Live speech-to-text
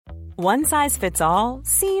One size fits all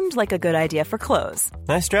seemed like a good idea for clothes.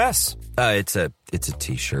 Nice dress. It's a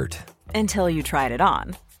t-shirt. Until you tried it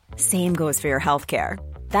on. Same goes for your healthcare.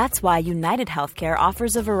 That's why United Healthcare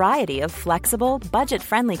offers a variety of flexible,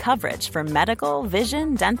 budget-friendly coverage for medical,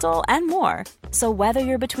 vision, dental, and more. So whether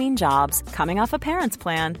you're between jobs, coming off a parent's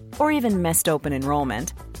plan, or even missed open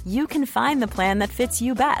enrollment, you can find the plan that fits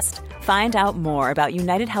you best. Find out more about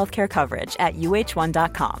United Healthcare coverage at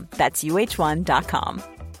uh1.com. That's uh1.com.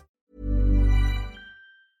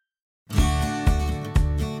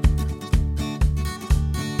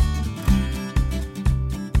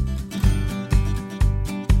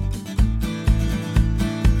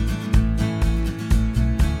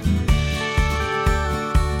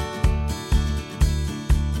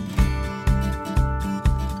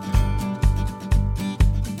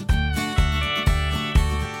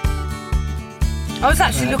 I was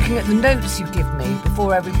actually looking at the notes you give me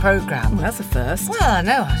before every programme. Well, that's a first. Well, I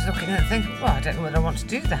know. I was looking at it thinking, well, I don't know whether I want to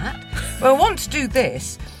do that. Well, I want to do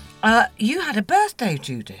this. You had a birthday,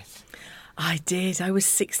 Judith. I did. I was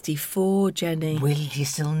 64, Jenny. Will you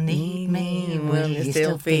still need me? Will you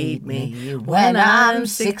still feed me? When I'm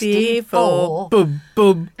 64. Boom,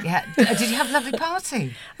 boom. Yeah. Did you have a lovely party? Did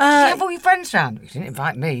you have all your friends round? You didn't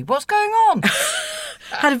invite me. What's going on?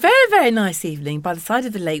 Had a very, very nice evening by the side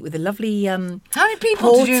of the lake with a lovely How many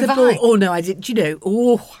people did you invite? Oh, no, I didn't. You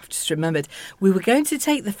know, I've just remembered. We were going to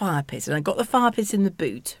take the fire pit, and I got the fire pit in the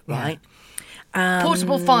boot, right?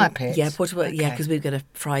 Portable fire pit? Yeah, portable. Okay. Yeah, because we were going to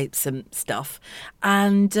fry some stuff.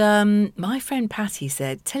 And my friend Patty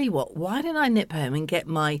said, tell you what, why don't I nip home and get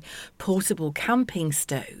my portable camping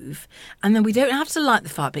stove, and then we don't have to light the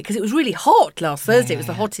fire pit, because it was really hot last Thursday. It was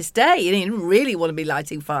the hottest day. You didn't really want to be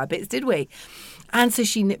lighting fire pits, did we? And so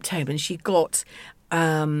she nipped home and she got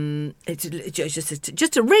it's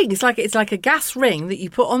just a ring. It's like a gas ring that you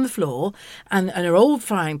put on the floor, and her old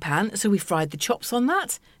frying pan. So we fried the chops on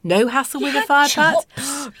that. No hassle with a fire pot.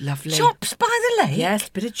 Lovely chops by the lake. Yes,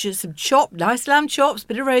 some chop, nice lamb chops,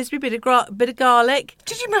 bit of rosemary, bit of garlic.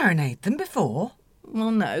 Did you marinate them before?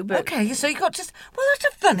 Well, no, but... Okay, so you got just... Well,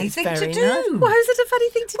 that's a funny thing to do. Nice. Well, how's it a funny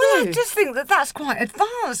thing to do? Well, I just think that's quite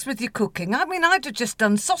advanced with your cooking. I mean, I'd have just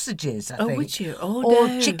done sausages, I think. Oh, would you? Oh, or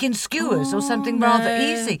no. chicken skewers or something rather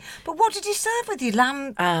easy. But what did you serve with your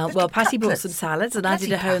lamb? Well, Patty brought some salads, and I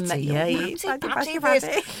did a home... Patty.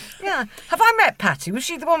 Patty. Yeah. Have I met Patty? Was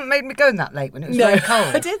she the one that made me go in that lake when it was very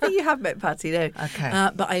cold? I don't think you have met Patty, no. Okay.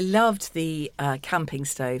 But I loved the camping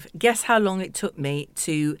stove. Guess how long it took me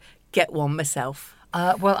to get one myself?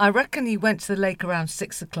 Well, I reckon you went to the lake around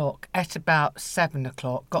 6 o'clock, ate about 7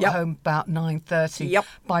 o'clock, got home about 9:30. Yep.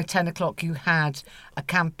 By 10 o'clock, you had a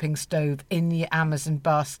camping stove in your Amazon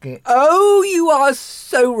basket. Oh, you are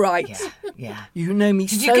so right. Yeah. You know me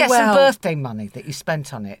so well. Did you get some birthday money that you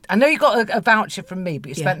spent on it? I know you got a voucher from me, but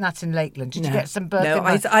you spent that in Lakeland. Did you get some birthday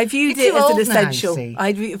money? I viewed it as an essential.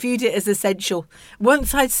 I viewed it as essential.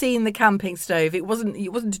 Once I'd seen the camping stove, it wasn't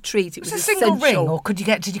a treat. It was a essential. Single ring, or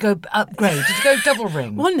did you go upgrade? Did you go double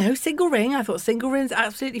ring? Well, no, single ring. I thought single ring's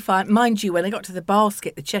absolutely fine. Mind you, when I got to the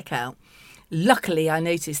basket, the checkout, luckily I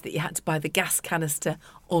noticed that you had to buy the gas canister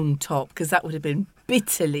on top, because that would have been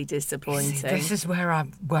bitterly disappointing. See, this is where I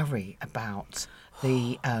worry about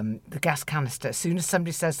the gas canister. As soon as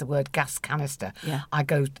somebody says the word gas canister, I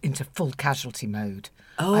go into full casualty mode.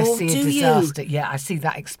 Oh, I see a do disaster. you? Yeah, I see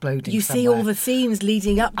that exploding. You somewhere. see all the scenes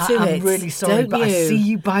leading up to it. I'm really sorry, don't but you? I see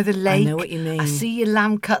you by the lake. I know what you mean. I see your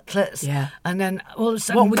lamb cutlets. Yeah. And then all of a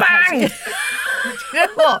sudden, What would bang! Do you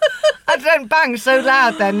know what? I don't bang so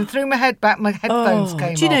loud then, and threw my head back, my headphones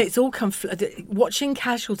came off. Do you know, it's all come... watching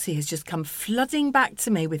Casualty has just come flooding back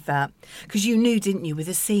to me with that. Because you knew, didn't you, with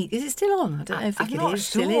the scene... Is it still on? I don't know if it not is.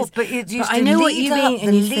 sure, Still is. but it used to I know lead what you up, mean.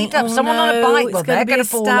 And you think, someone on a bike, well, they're going to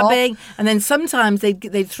fall stabbing. off. And then sometimes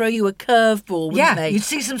they'd throw you a curveball, wouldn't they? You'd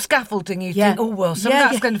see some scaffolding, you'd think, oh, well,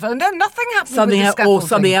 that's going to fall. No, nothing happened with the scaffolding. Or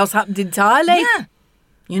something else happened entirely. Yeah.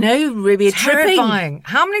 You know, really a tripping. Terrifying.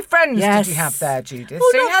 How many friends did you have there, Judith?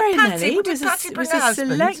 Well, so you not had very Patty. many. Did Patty bring a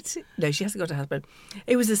husband? No, she hasn't got a husband.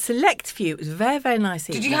 It was a select few. It was a very, very nice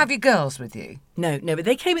evening. Did you have your girls with you? No, but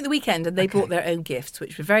they came at the weekend and they brought their own gifts,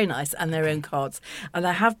 which were very nice, and their own cards. And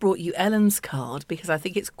I have brought you Ellen's card because I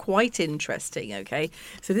think it's quite interesting, okay?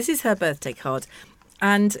 So this is her birthday card.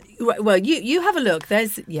 And, well, you have a look.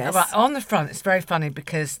 There's, yes. Right, on the front, it's very funny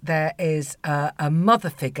because there is a mother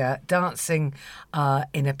figure dancing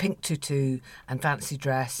in a pink tutu and fancy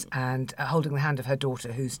dress and holding the hand of her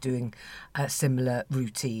daughter who's doing a similar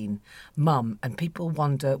routine. Mum, and people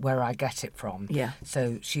wonder where I get it from. Yeah.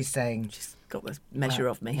 So she's saying... got the measure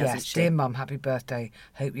of me, hasn't yes, she? dear Mum, happy birthday.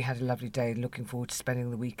 Hope you had a lovely day. Looking forward to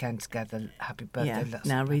spending the weekend together. Happy birthday. Yeah.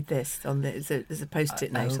 Now read this. There's a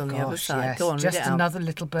post-it note on the other side. Yes. Go on, Just read it out. another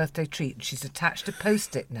little birthday treat. And she's attached a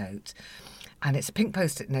post-it note, and it's a pink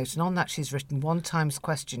post-it note, and on that she's written 1 times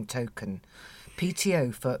question token.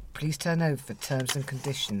 PTO for please turn over for terms and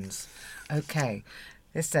conditions. Okay.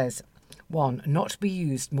 This says 1. Not to be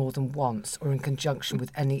used more than once or in conjunction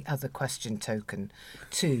with any other question token.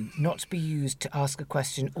 2. Not to be used to ask a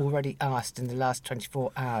question already asked in the last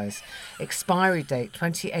 24 hours. Expiry date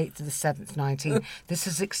 28th of the 7th, 19. This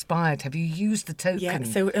has expired. Have you used the token? Yeah,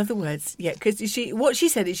 so in other words, because what she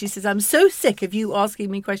said is, she says, I'm so sick of you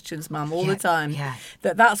asking me questions, Mum, all the time,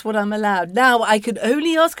 that's what I'm allowed. Now I can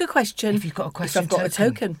only ask a question if you've got a question if I've got a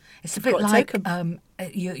token. It's a bit like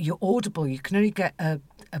you're Audible. You can only get a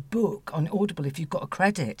book on Audible if you've got a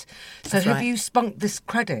credit. So That's have right. you spunked this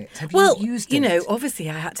credit? Have Well, you used it? Obviously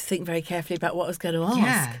I had to think very carefully about what I was going to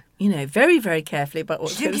ask. Yeah. Very, very carefully about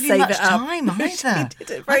what I was She going didn't to give you save much it up. time either. She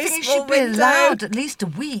did a very I think it small should be window. allowed at least a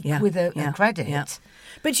week with a credit. Yeah.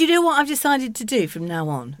 But you know what I've decided to do from now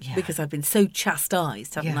on? Because I've been so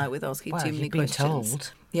chastised, haven't I, with asking too many you've been questions.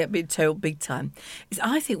 told. Yeah, been told big time. Is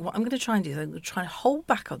I think what I'm going to try and do is I'm going to try and hold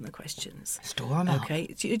back on the questions. Store them up. Okay,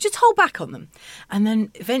 just hold back on them, and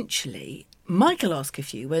then eventually Michael ask a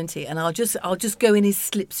few, won't he? And I'll just go in his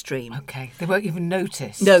slipstream. Okay, they won't even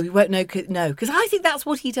notice. No, he won't know. No, because I think that's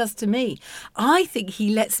what he does to me. I think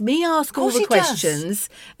he lets me ask all course the he does. questions,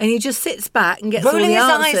 and he just sits back and gets Rolling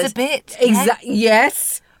all the his answers. eyes a bit. Exactly.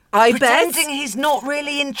 Yes, I bet. Pretending he's not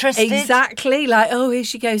really interested. Exactly. Like, oh, here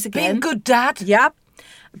she goes again. Being good dad. Yep.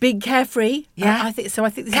 Being carefree. Yeah. I think so. I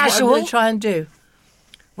think this is Casual. what I'm going to try and do.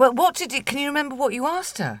 Well, can you remember what you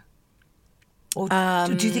asked her? Or do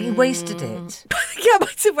you think you wasted it? Yeah,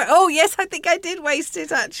 oh yes, I think I did waste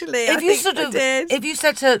it actually. If you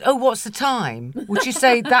said to her, "Oh, what's the time?" would you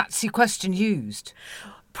say that's your question used?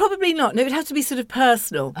 Probably not. No, it would have to be sort of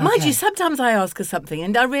personal. Mind you, sometimes I ask her something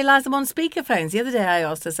and I realise I'm on speakerphones. The other day I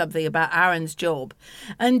asked her something about Aaron's job,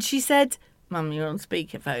 and she said, Mum, you're on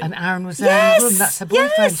speakerphone. And Aaron was there in the room. That's her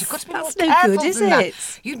boyfriend. Yes, You've got to be that's more no careful good, is than that.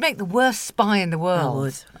 it? You'd make the worst spy in the I world.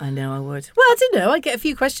 would. I know I would. Well, I don't know. I get a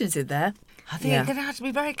few questions in there. I think you're going to have to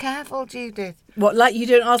be very careful, Judith. What, like you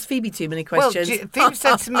don't ask Phoebe too many questions? Well, Phoebe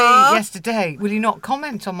said to me yesterday, will you not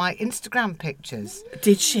comment on my Instagram pictures?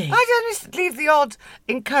 Did she? I don't leave the odd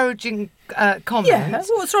encouraging comment. Yeah,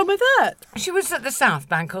 what's wrong with that? She was at the South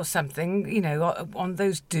Bank or something, on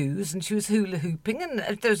those do's, and she was hula hooping, and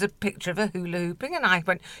there was a picture of her hula hooping, and I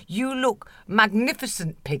went, "You look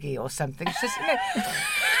magnificent, Piggy," or something. She says,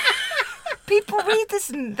 people read this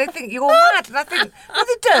and they think you're mad, and I think, no,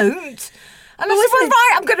 they don't. And I said, well,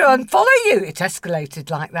 right, I'm going to unfollow you. It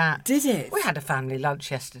escalated like that. Did it? We had a family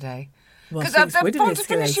lunch yesterday. Well, Because things I would have want to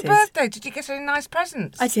finish your escalated. birthday. Did you get any nice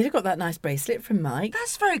presents? I did. I got that nice bracelet from Mike.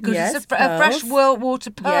 That's very good. Yes, It's a fresh pearls.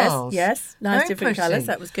 water pearls. Yes. Nice Very different pretty. colours.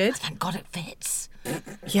 That was good. Thank God it fits.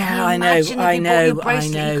 Yeah, Can you imagine if you bought your I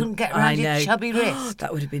bracelet, know. you couldn't get around your chubby wrist?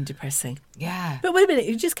 That would have been depressing. Yeah. But wait a minute,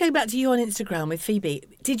 you just came back to you on Instagram with Phoebe.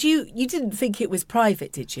 You didn't think it was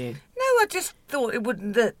private, did you? No, I just thought it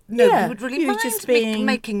wouldn't. That nobody Yeah, would really you were mind just me being-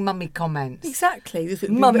 making mummy comments. Exactly.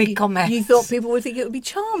 Mummy comments. You thought people would think it would be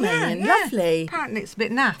charming and lovely. Apparently it's a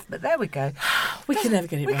bit naff, but there we go. We can never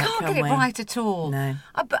get it We right, can't can get it we? right at all. No.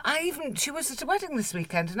 But she was at a wedding this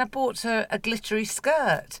weekend, and I bought her a glittery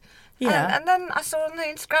skirt. Yeah. And then I saw on the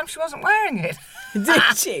Instagram she wasn't wearing it.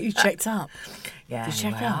 Did you? You checked up. Yeah, Did you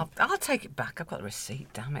check anyway, it out? I'll take it back. I've got the receipt,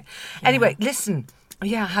 damn it. Anyway, listen.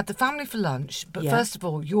 Yeah, I had the family for lunch, but Yeah. first of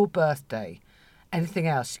all, your birthday. Anything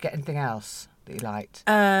else? You get anything else that you liked?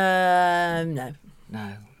 No. No.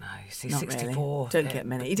 You see, Not 64. really. Don't get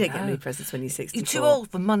many. You don't get No. many presents when you're 64. You're too old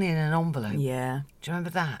for money in an envelope. Yeah. Do you remember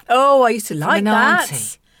that? Oh, I used to like an that.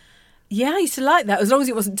 auntie. Yeah, I used to like that. As long as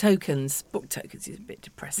it wasn't tokens. Book tokens is a bit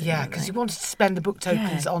depressing. Yeah, aren't because they? you wanted to spend the book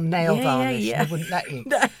tokens Yeah. on nail Yeah, varnish yeah. and they wouldn't let you.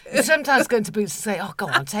 No. You sometimes go into Boots and say, oh, go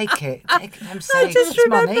on, take it. Take it, I'm I saying just it's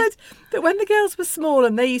remembered money. that when the girls were small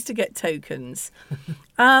and they used to get tokens,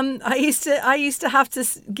 I used to have to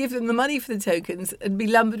give them the money for the tokens and be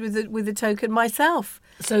lumbered with the token myself.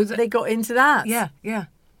 So They got into that. Yeah.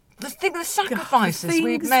 Think of the sacrifices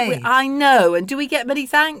we've Things made. I know. And do we get many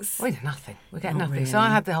thanks? We did nothing. We get Not nothing. So really.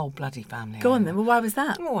 I had the whole bloody family. Go on over. then. Well, why was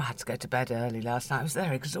that? Oh, I had to go to bed early last night. It was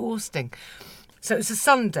very exhausting. So it was a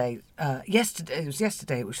Sunday. Yesterday, it was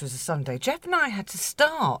yesterday, which was a Sunday. Jeff and I had to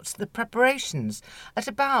start the preparations at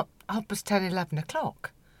about 10:30, 11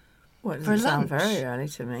 o'clock. Well, it for doesn't sound lunch. very early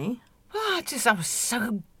to me. Oh, I was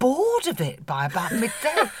so bored of it by about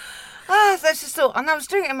midday. I just thought, and I was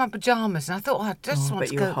doing it in my pyjamas, and I thought, I just Oh, I want bet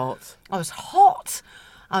to you go. were hot. I was hot.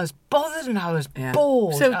 I was bothered and I was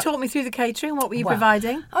bored. So talk me through the catering. What were you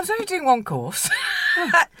providing? I was only doing one course.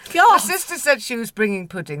 My God. sister said she was bringing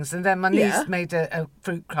puddings, and then my niece made a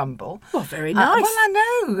fruit crumble. Well, very nice. Well, I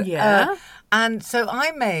know. Yeah. And so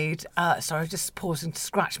I made, sorry, just pausing to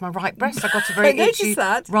scratch my right breast. I got a very I noticed itchy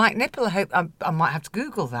that. right nipple. I hope I might have to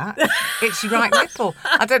Google that. Itchy right nipple.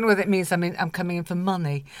 I don't know whether it means I'm coming in for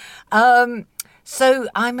money. So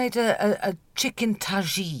I made a chicken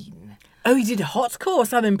tagine. Oh, you did a hot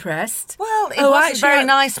course. I'm impressed. Well, it wasn't very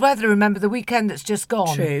nice weather. Remember the weekend that's just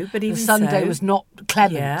gone. True, but even the Sunday so. was not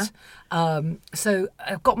clement. Yeah. So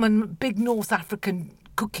I've got my big North African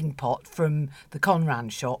cooking pot from the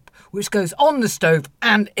Conran shop, which goes on the stove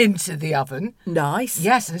and into the oven. Nice.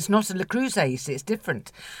 Yes, and it's not a Le Creuset, you see, it's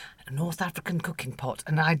different. A North African cooking pot,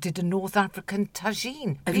 and I did a North African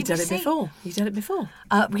tagine. Have you done it before? You've done it before?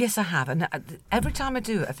 Yes, I have. And every time I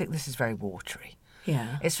do it, I think this is very watery.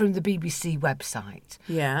 Yeah. It's from the BBC website.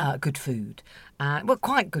 Yeah. Good food. Well,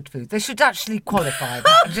 quite good food. They should actually qualify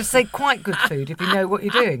that and just say quite good food if you know what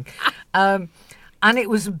you're doing. And it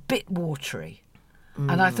was a bit watery.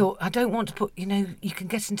 And I thought, I don't want to put, you can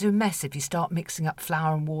get into a mess if you start mixing up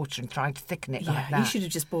flour and water and trying to thicken it like that. You should have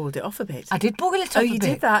just boiled it off a bit. I did boil it off Oh, a you bit.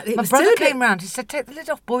 did that? It My was brother still a came bit- round. He said, take the lid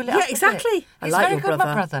off, boil it up a exactly. bit. I He's like very your good,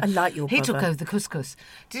 my brother. brother. I like your He took brother. over the couscous.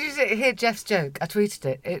 Did you hear Jeff's joke? I tweeted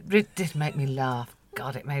it. It did make me laugh.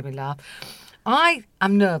 God, it made me laugh. I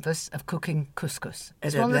am nervous of cooking couscous.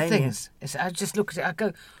 It's don't one of the blame you. things. I just look at it, I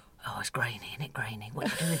go, oh, it's grainy, isn't it grainy? What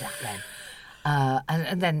do you do with that then?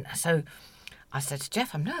 And then, so I said to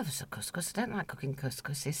Jeff, I'm nervous of couscous. I don't like cooking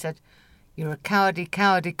couscous. He said, you're a cowardy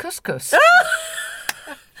couscous.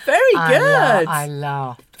 Very good. I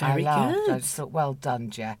laughed. Very I laughed. good. I just thought, well done,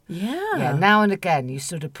 Jeff. Yeah. Yeah, now and again, you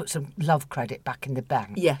sort of put some love credit back in the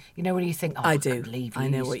bank. Yeah. You know when you think, oh, I I do. can't believe you I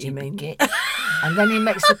know what you stupid mean. git. And then he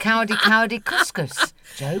makes the cowardy couscous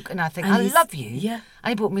joke, and I think, And I he's- love you. yeah. And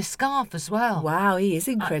he bought me a scarf as well. Wow, he is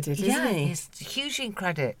in credit, isn't yeah, he? he's hugely in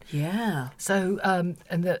credit. Yeah. So,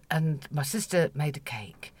 and my sister made a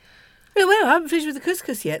cake. Well, I haven't finished with the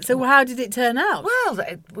couscous yet. So how did it turn out? Well,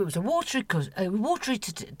 it was a watery oh,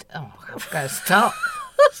 I've got to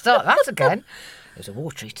start that again. It was a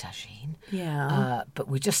watery tagine. Yeah. But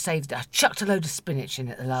we just saved it. I chucked a load of spinach in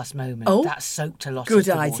at the last moment. Oh. That soaked a lot of Good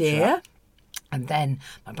the water idea. up. And then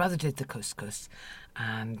my brother did the couscous,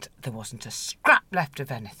 and there wasn't a scrap left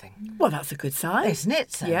of anything. Well, that's a good sign. Isn't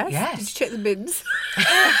it? So, Yes. yes. Did you check the bins?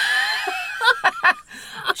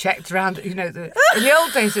 Checked around, in the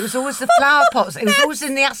old days, it was always the flower pots. It was always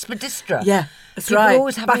in the aspidistra. Yeah, that's People right. were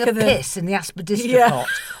always having Back a of the- piss in the aspidistra Yeah. pot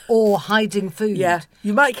or hiding food. Yeah.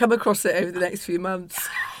 You might come across it over the next few months.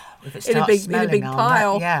 If it In a starts big- in a smelling, big I'll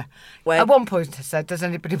pile. yeah. Well- At one point I said, does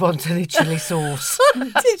anybody want any chilli sauce?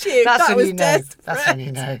 Did you? That's That when was you know. desperate. That's when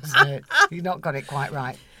you know, isn't it? You've not got it quite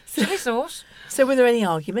right. Chilli sauce? So were there any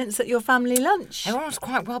arguments at your family lunch? Everyone was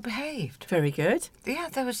quite well behaved. Very good. Yeah,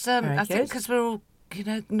 there was. Very I think good. because we're all,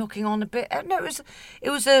 knocking on a bit. No, it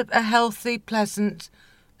was a healthy, pleasant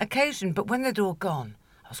occasion. But when they'd all gone,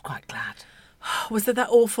 I was quite glad. Was there that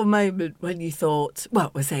awful moment when you thought,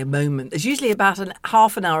 well, we'll say a moment. There's usually about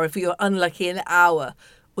half an hour, if you're unlucky, an hour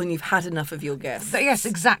when you've had enough of your guests. Yes,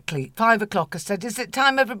 exactly. 5 o'clock. I said, "Is it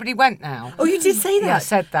time everybody went now?" Oh, you did say that? Yeah, I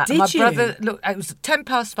said that. Did my you? brother, look, it was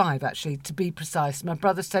 5:10 actually, to be precise. My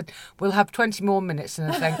brother said, "We'll have 20 more minutes,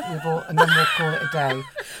 and I think and then we'll call it a day."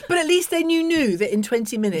 But at least then you knew that in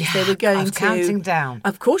 20 minutes they were I going was to... counting down.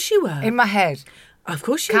 Of course you were. In my head, Of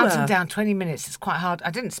course you counting were. down 20 minutes. It's quite hard.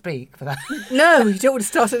 I didn't speak for that. No, you don't want to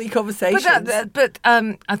start any conversations. But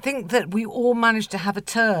I think that we all managed to have a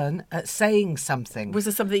turn at saying something. Was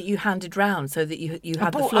there something that you handed round so that you I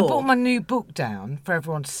had the brought, floor? I brought my new book down for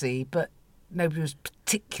everyone to see, but nobody was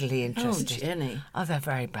particularly interested. Jenny. Oh, they're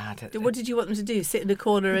very bad at it. What did you want them to do? Sit in a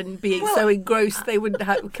corner and be so engrossed they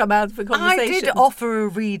wouldn't come out for I conversation? did offer a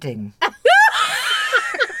reading.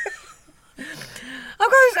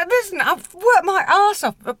 Listen, I've worked my arse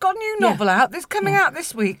off. I've got a new novel out. This coming out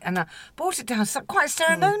this week, and I brought it down quite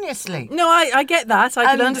ceremoniously. No, I get that. I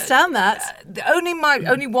can And, understand that.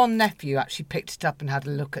 Only one nephew actually picked it up and had a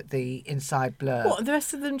look at the inside blurb. What, the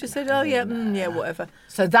rest of them just said, oh, yeah, yeah, whatever.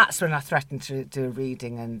 So that's when I threatened to do a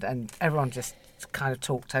reading, and everyone just kind of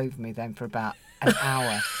talked over me then for about an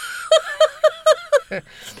hour.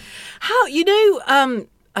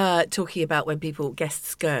 Talking about when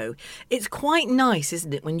guests go, it's quite nice,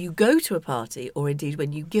 isn't it, when you go to a party, or indeed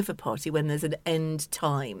when you give a party, when there's an end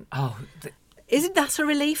time. Oh, Isn't that a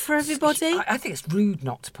relief for everybody? I think it's rude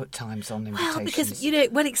not to put times on invitations. Well, because,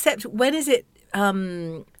 except when is it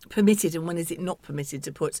permitted and when is it not permitted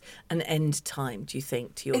to put an end time, do you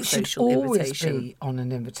think, to your It should social always invitation? be on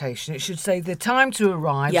an invitation. It should say the time to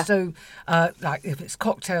arrive. Yeah. So, like if it's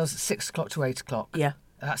cocktails at 6 o'clock to 8 o'clock. Yeah.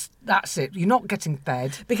 That's it. You're not getting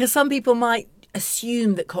fed. Because some people might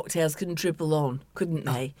assume that cocktails can dribble on, couldn't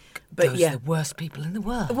they? But Those yeah. are the worst people in the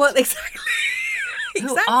world. Well, exactly.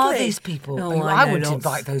 Who are these people? Oh, I know wouldn't lots.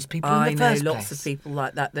 invite those people I in the first know lots place. of people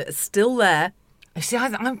like that are still there. You see,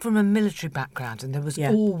 I'm from a military background, and there was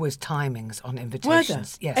Yeah. always timings on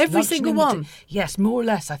invitations. Yes, Every lunch and single one? Yes, more or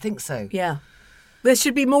less. I think so. Yeah. There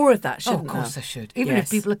should be more of that, Oh, shouldn't of course there? there should. Even Yes. if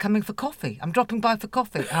people are coming for coffee. I'm dropping by for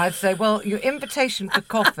coffee. And I'd say, well, your invitation for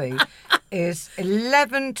coffee is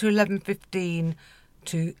 11 to 11:15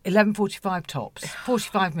 to 11:45 tops.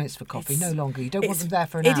 45 minutes for coffee, no longer. You don't want them there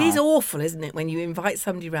for an hour. It is awful, isn't it, when you invite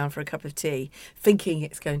somebody round for a cup of tea thinking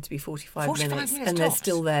it's going to be 45 minutes and they're tops.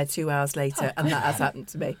 still there 2 hours later, and that has happened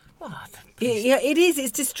to me. Well, Yeah, it is.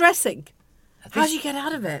 It's distressing. How do you get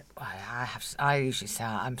out of it? I usually say,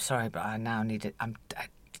 I'm sorry, but I now need it. I'm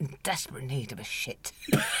in desperate need of a shit.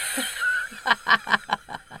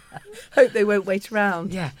 Hope they won't wait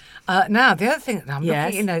around. Yeah. Now, the other thing, I'm looking at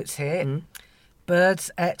Yes. your notes here.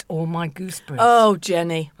 Birds ate all my gooseberries. Oh,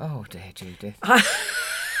 Jenny. Oh, dear Judith.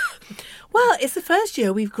 Well, it's the first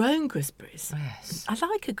year we've grown gooseberries. Yes. I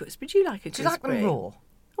like a gooseberry. Do you like a Do you like gooseberry? them raw?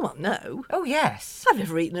 Well, no. Oh, yes. I've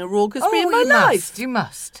never eaten a raw gooseberry Oh, in my you life. must. You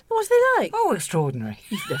must. What's they like? Oh, extraordinary.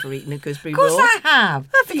 You've never eaten a gooseberry Of course raw. I have.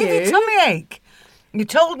 Have They give you you? tummy ache. You're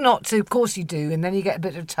told not to. Of course you do. And then you get a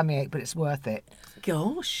bit of tummy ache, but it's worth it.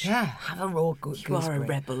 Gosh. Yeah, have a raw gooseberry. You are a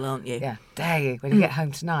rebel, aren't you? Yeah, dare you, when you get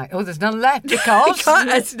home tonight. Oh, there's none left because...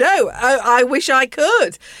 No, I wish I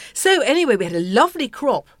could. So anyway, we had a lovely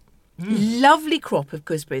crop. Lovely crop of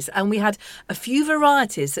gooseberries, and we had a few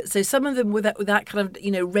varieties. So some of them with that kind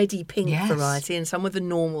of ready pink Yes. variety, and some with the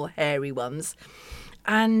normal hairy ones.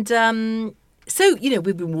 And so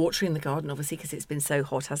we've been watering the garden obviously because it's been so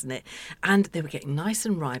hot, hasn't it? And they were getting nice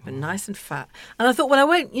and ripe and nice and fat. And I thought, well,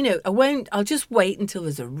 I won't. I'll just wait until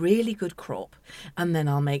there's a really good crop, and then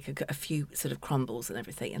I'll make a few sort of crumbles and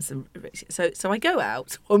everything. And so I go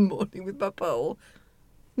out one morning with my pole.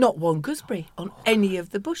 Not one gooseberry on any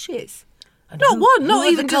of the bushes. And Not who- one, who not are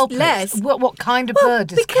the even just culprits? less. What kind of Well,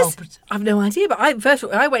 bird is the because culprit? I've no idea. But first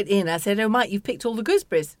of all, I went in. I said, "Oh, Mike, you've picked all the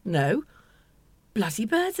gooseberries." No, bloody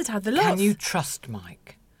birds had had the lot. Can you trust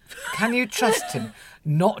Mike? Can you trust him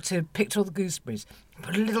not to pick all the gooseberries?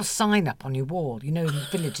 Put a little sign up on your wall, in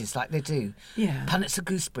villages like they do. Yeah. Punnet's a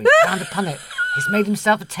gooseberry. Found a punnet. He's made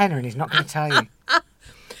himself a tenner and he's not going to tell you.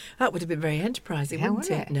 That would have been very enterprising, Yeah, wouldn't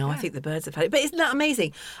wouldn't it? it? No, I Yeah. think the birds have had it. But isn't that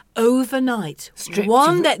amazing? Overnight, Stripped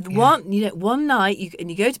one you- day, yeah. one night,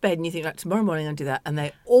 you go to bed and you think, like, tomorrow morning I'll do that, and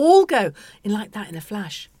they all go in like that in a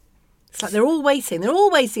flash. It's like they're all waiting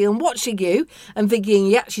and watching you and thinking,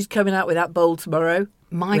 yeah, she's coming out with that bowl tomorrow.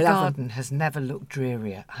 My We'll have them. garden has never looked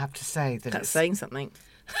drearier. I have to say that That's it's... saying something.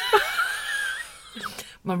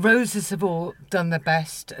 My roses have all done their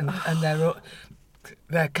best and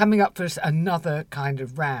they're coming up for another kind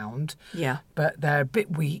of round. Yeah. But they're a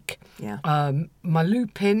bit weak. Yeah. My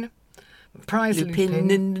lupin, prize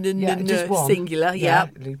lupin, just one. Singular, yeah.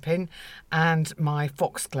 Lupin, and my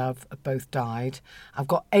foxglove have both died. I've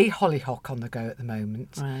got a hollyhock on the go at the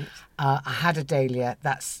moment. Right. I had a dahlia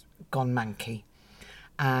that's gone manky.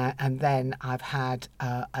 And then I've had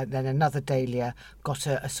then another dahlia got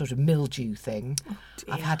a sort of mildew thing.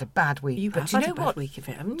 I've had a bad week. You but have do you had know a bad what? week of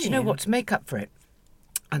it, haven't Do you know you? what? To make up for it,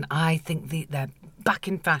 and I think they're back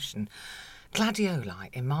in fashion. Gladioli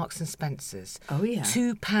in Marks and Spencer's. Oh, yeah.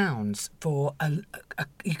 £2 for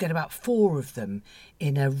you get about 4 of them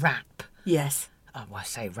in a wrap. Yes. Oh, well, I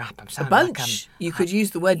say wrap. I'm A sounding bunch. like You could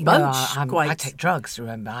use the word No, bunch. I take drugs,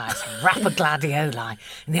 remember. I say wrap a gladioli.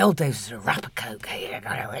 In the old days, it was a wrap a coke. Hey, you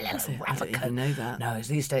got a little it? I wrap a don't coke. even know that. No, it's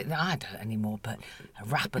these days. No, I don't anymore, but a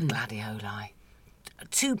wrap a gladioli.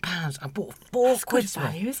 £2. I bought 4 That's good quid's worth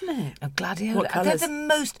value, isn't it? of gladioli. What They're colours? the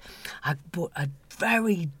most. I bought a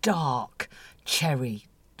very dark cherry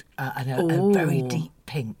and a very Ooh. deep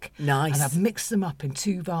pink. Nice. And I've mixed them up in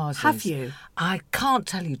 2 vases. Have you? I can't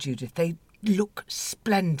tell you, Judith. They look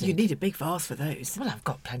splendid. You need a big vase for those. Well, I've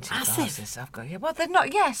got plenty Massive. of vases. Well, they're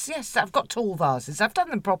not. Yes. I've got tall vases. I've done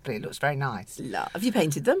them properly. It looks very nice. Have you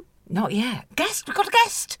painted them? Not yet. Guest. We've got a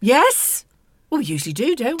guest. Yes. Well, we usually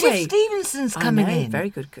do, don't Tiff we? Stevenson's I coming know, in. Very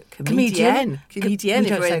good Comedian. Comedian. We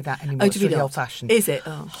don't if we're- say that anymore. It's do we really not? old-fashioned. Is it?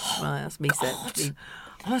 Oh, right. That's me said. God.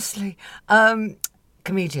 Honestly,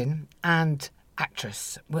 comedian and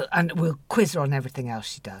actress. We'll quiz her on everything else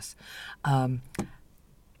she does.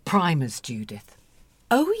 Primers, Judith.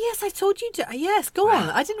 Oh, yes, I told you to. Yes, go on.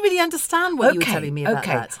 I didn't really understand what you were telling me about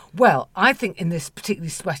that. Well, I think in this particularly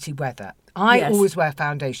sweaty weather, I Yes. always wear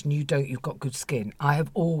foundation. You don't. You've got good skin. I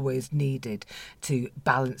have always needed to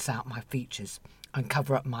balance out my features and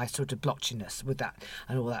cover up my sort of blotchiness with that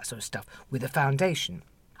and all that sort of stuff with a foundation.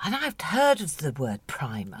 And I've heard of the word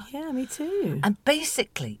primer. Yeah, me too. And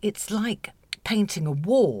basically, it's like painting a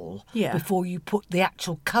wall before you put the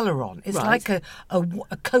actual colour on. It's like a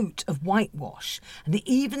coat of whitewash, and it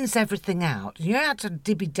evens everything out. You have to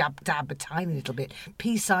dibby-dab a tiny little bit,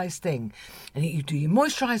 pea-sized thing. And you do your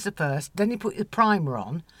moisturiser first, then you put your primer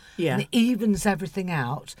on, and it evens everything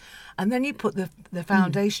out. And then you put the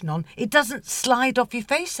foundation on. It doesn't slide off your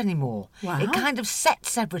face anymore. Wow. It kind of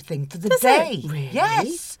sets everything for the Does day. it? Really?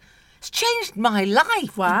 Yes. It's changed my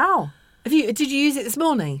life. Wow. Did you use it this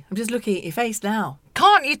morning? I'm just looking at your face now.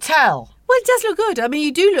 Can't you tell? Well, it does look good. I mean,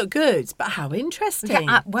 you do look good, but how interesting.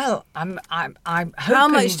 Yeah, I'm hoping. How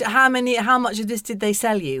much of this did they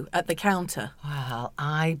sell you at the counter? Well,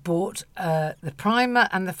 I bought the primer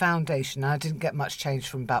and the foundation. I didn't get much change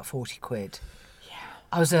from about 40 quid. Yeah.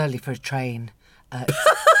 I was early for a train.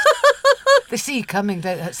 They see you coming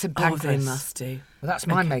at St Pancras. Oh, they must do. Well, that's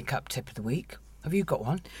my makeup tip of the week. Have you got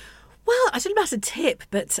one? Well, I don't know about a tip,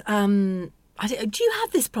 but do you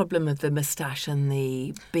have this problem of the moustache and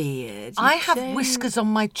the beard? I have whiskers on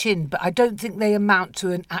my chin, but I don't think they amount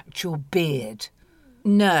to an actual beard.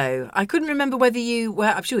 No, I couldn't remember whether you were.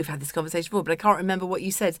 I'm sure we've had this conversation before, but I can't remember what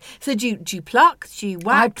you said. So do you pluck? Do you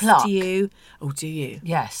wax? I pluck. Do you? Oh, do you?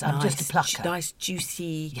 Yes, I'm just a plucker. Nice,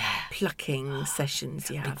 juicy plucking sessions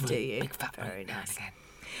you have, do you? Big fat Very nice. again.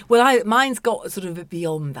 Well, mine's got sort of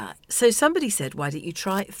beyond that. So somebody said, why don't you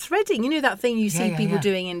try threading? You know that thing you see people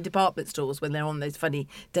doing in department stores when they're on those funny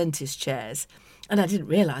dentist chairs? And I didn't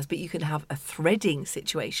realise, but you can have a threading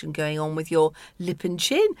situation going on with your lip and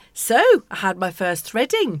chin. So I had my first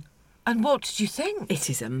threading. And what did you think? It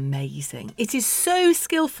is amazing. It is so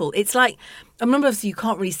skillful. It's like, I remember obviously you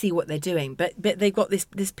can't really see what they're doing, but they've got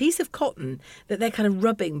this piece of cotton that they're kind of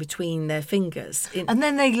rubbing between their fingers. And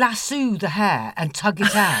then they lasso the hair and tug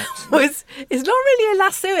it out. Well, it's not really a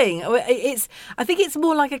lassoing. I think it's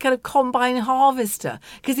more like a kind of combine harvester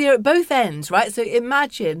because you're at both ends, right? So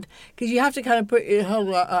imagine, because you have to kind of put your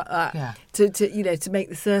whole to make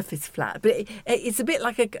the surface flat. But it's a bit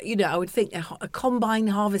like I would think a combine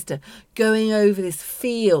harvester going over this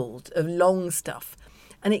field of long stuff.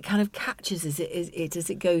 And it kind of catches as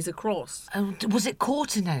it goes across. Was it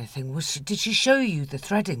caught in anything? Did she show you the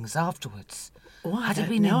threadings afterwards? Oh, I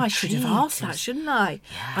don't know. I should have asked that, shouldn't I?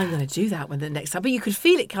 Yeah. I'm going to do that when the next time. But you could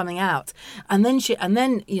feel it coming out, and then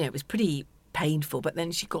it was pretty painful. But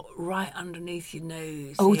then she got right underneath your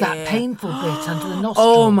nose. Oh, that painful bit under the nostril.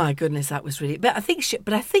 Oh my goodness, that was really. But I think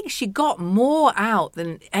she got more out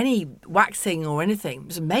than any waxing or anything. It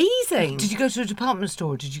was amazing. Did you go to a department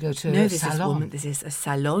store? Or did you go to a salon? This is a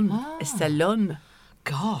salon. Oh. A salon.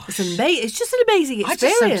 Gosh. It's just an amazing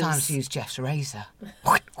experience. I just sometimes use Jeff's razor.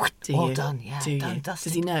 All done, yeah. Done, Does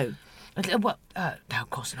he know? Well, no, of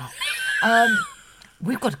course not.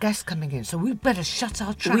 We've got a guest coming in, so we better shut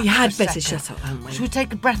our trap. We had better shut up, hadn't we? Should we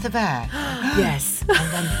take a breath of air? Yes.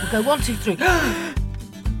 And then we'll go 1, 2, 3.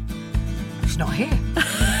 She's not here.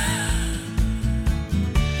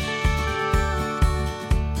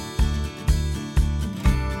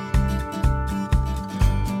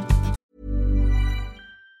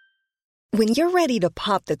 When you're ready to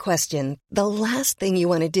pop the question, the last thing you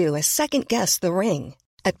want to do is second-guess the ring.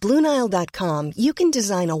 At BlueNile.com, you can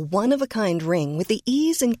design a one-of-a-kind ring with the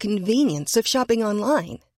ease and convenience of shopping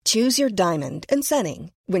online. Choose your diamond and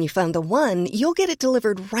setting. When you find the one, you'll get it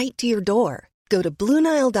delivered right to your door. Go to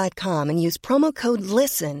BlueNile.com and use promo code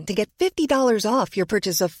LISTEN to get $50 off your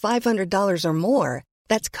purchase of $500 or more.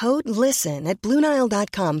 That's code LISTEN at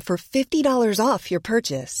BlueNile.com for $50 off your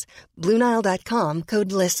purchase. BlueNile.com,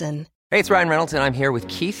 code LISTEN. Hey, it's Ryan Reynolds, and I'm here with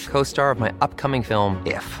Keith, co-star of my upcoming film,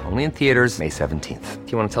 If, only in theaters May 17th.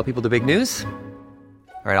 Do you want to tell people the big news?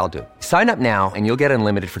 All right, I'll do it. Sign up now and you'll get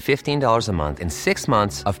unlimited for $15 a month and 6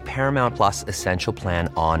 months of Paramount Plus Essential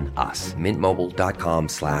Plan on us.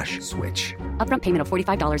 MintMobile.com/switch. Upfront payment of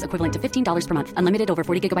 $45 equivalent to $15 per month. Unlimited over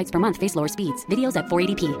 40 gigabytes per month. Face lower speeds. Videos at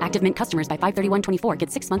 480p. Active Mint customers by 531.24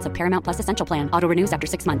 get 6 months of Paramount Plus Essential Plan. Auto renews after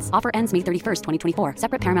 6 months. Offer ends May 31st, 2024.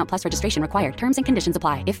 Separate Paramount Plus registration required. Terms and conditions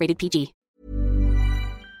apply if rated PG.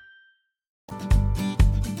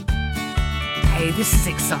 Hey, this is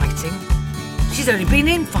exciting. She's only been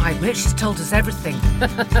in 5 minutes. She's told us everything.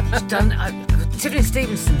 She's done Tiffany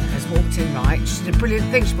Stevenson has walked in, right? She did a brilliant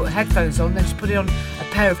thing. She put her headphones on, then she put on a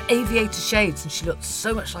pair of aviator shades, and she looked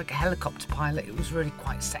so much like a helicopter pilot. It was really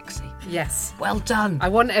quite sexy. Yes. Well done. I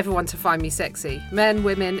want everyone to find me sexy. Men,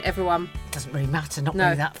 women, everyone. Doesn't really matter, not No.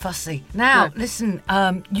 really that fussy. Now, No. listen,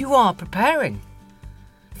 you are preparing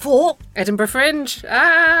for... Edinburgh Fringe.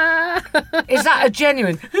 Ah! Is that a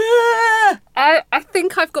genuine... I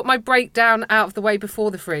think I've got my breakdown out of the way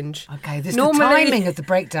before the Fringe. Okay, the timing of the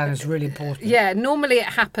breakdown is really important. Yeah, normally it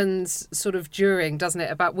happens sort of during, doesn't it?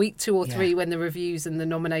 About week 2 or 3 Yeah. when the reviews and the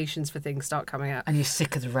nominations for things start coming out. And you're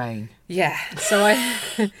sick of the rain. Yeah, so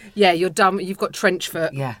you're done. You've got trench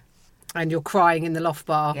foot Yeah. and you're crying in the loft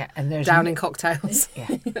bar, Yeah, and there's down in cocktails.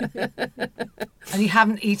 Yeah. And you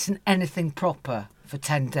haven't eaten anything proper for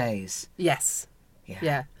 10 days. Yes.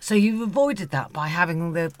 Yeah. So you've avoided that by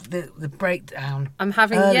having the breakdown. I'm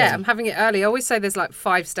having early. I'm having it early. I always say there's like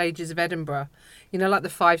 5 stages of Edinburgh. You know, like the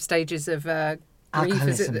 5 stages of grief.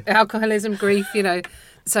 Alcoholism. Is it alcoholism, grief, you know.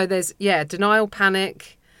 So there's denial,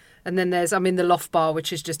 panic, and then there's I'm in the loft bar,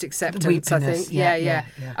 which is just acceptance, I Weepiness. think. Yeah, Yeah.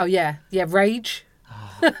 yeah. Oh yeah. rage.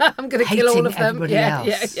 I'm going to Hating kill all of them. everybody Yeah,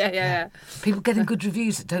 else. yeah. People getting good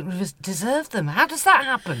reviews that don't deserve them. How does that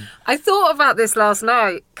happen? I thought about this last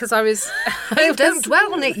night because I was. Don't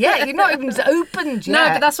dwell on it yet. You're not even opened yet. No,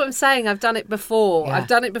 but that's what I'm saying. I've done it before. Yeah. I've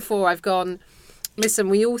done it before. I've gone, listen,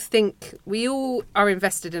 we all are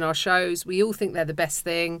invested in our shows. We all think they're the best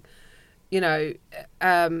thing, you know.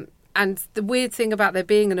 And the weird thing about there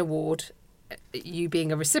being an award, you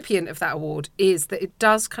being a recipient of that award, is that it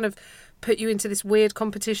does kind of put you into this weird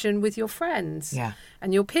competition with your friends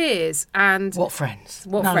and your peers. And What friends?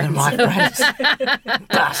 What None friends? of my friends.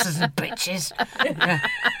 Bastards and bitches. Yeah.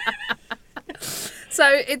 So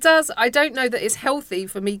it does. I don't know that it's healthy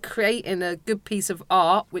for me creating a good piece of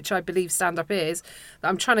art, which I believe stand-up is, that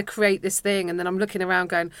I'm trying to create this thing and then I'm looking around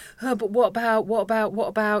going, oh, but what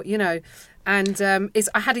about, you know. And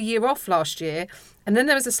I had a year off last year. And then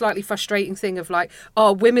there was a slightly frustrating thing of like,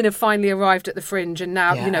 oh, women have finally arrived at the Fringe and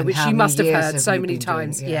now, Yeah, you know, and which how you many must have years heard have so you many been doing?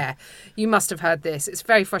 times. Yeah. Yeah, you must have heard this. It's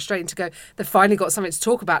very frustrating to go, they've finally got something to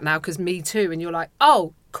talk about now because Me Too. And you're like,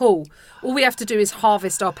 oh, cool. All we have to do is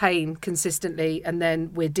harvest our pain consistently and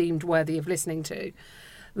then we're deemed worthy of listening to.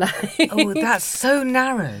 Oh, that's so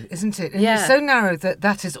narrow, isn't it? And Yeah. it's so narrow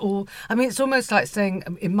that is all. I mean, it's almost like saying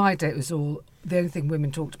in my day it was all. The only thing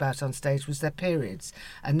women talked about on stage was their periods.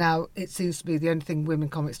 And now it seems to be the only thing women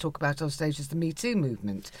comics talk about on stage is the Me Too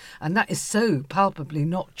movement. And that is so palpably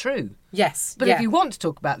not true. Yes. But yeah. if you want to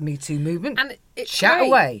talk about the Me Too movement, And it's shout great.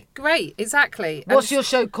 away. Great, exactly. What's And your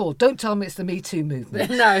show called? Don't tell me it's the Me Too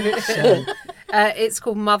movement. No, it's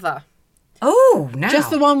called Mother. Oh, now.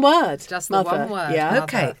 Just the one word. Just the Mother. one word. Yeah.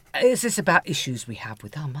 Okay. Is this about issues we have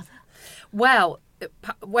with our mother? Well,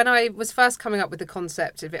 when I was first coming up with the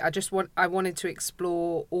concept of it, I wanted to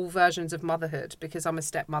explore all versions of motherhood because I'm a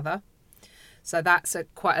stepmother. So that's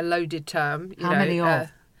quite a loaded term. How many of?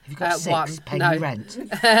 Have you got 6 one. paying No. rent?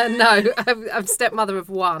 No, I'm stepmother of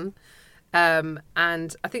 1.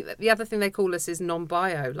 And I think that the other thing they call us is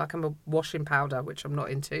non-bio, like I'm a washing powder, which I'm not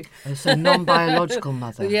into. Oh, so non-biological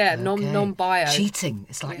mother. Yeah, Okay. non-bio. Cheating.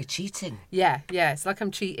 It's like you're cheating. Yeah, it's like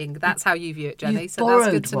I'm cheating. That's how you view it, Jenny. You've So that's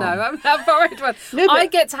good borrowed to one. know. I've borrowed one. No, but- I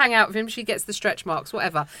get to hang out with him. She gets the stretch marks,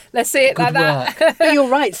 whatever. Let's see it Good like that. work. But you're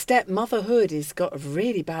right, stepmotherhood has got a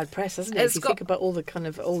really bad press, hasn't it? It's If you got- think about all the kind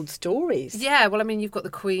of old stories. Yeah, well, I mean, you've got the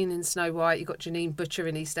Queen in Snow White. You've got Janine Butcher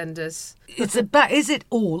in EastEnders. It's about. Is it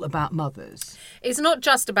all about mothers? It's not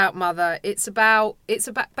just about mother. It's about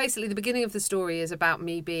basically the beginning of the story is about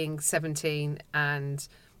me being 17 and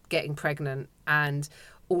getting pregnant and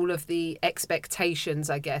all of the expectations,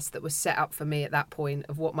 I guess, that were set up for me at that point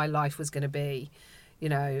of what my life was going to be, you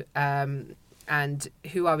know, and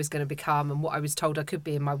who I was going to become and what I was told I could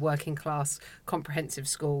be in my working class comprehensive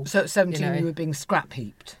school. So at 17 you know. you were being scrap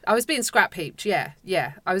heaped. I was being scrap heaped, yeah.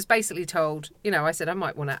 I was basically told, you know, I said I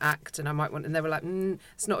might want to act and and they were like,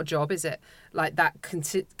 it's not a job, is it? Like that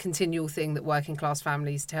continual thing that working class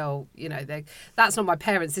families tell, you know, that's not my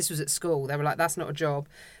parents, this was at school. They were like, that's not a job.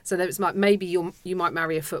 So there was like, maybe you might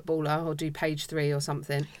marry a footballer or do page 3 or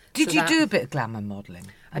something. Did So you that- do a bit of glamour modelling?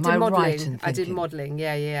 I Am did modelling. right in I did thinking? modelling,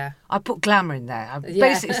 yeah. I put glamour in there. I Yeah.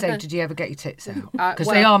 basically say, did you ever get your tits out? Because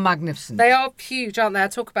well, they are magnificent. They are huge, aren't they? I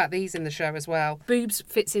talk about these in the show as well. Boobs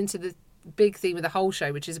fits into the big theme of the whole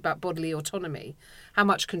show, which is about bodily autonomy, how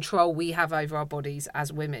much control we have over our bodies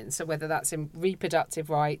as women. So whether that's in reproductive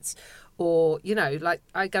rights or, you know, like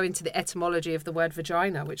I go into the etymology of the word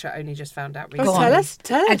vagina, which I only just found out Oh, recently.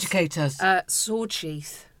 tell us. Educate us. Sword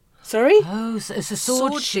sheath. Sorry? Oh, so it's a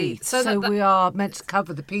sword, Sword sheath. sheath. So, So that- we are meant to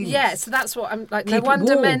cover the penis. Yeah, so that's what I'm like. Keep it warm.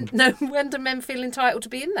 No wonder men feel entitled to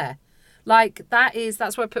be in there. Like,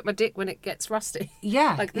 that's where I put my dick when it gets rusty.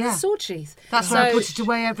 Yeah, Like, yeah. the sword sheath. That's where I put it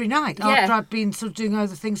away every night after I've been sort of doing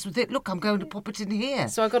other things with it. Look, I'm going to pop it in here.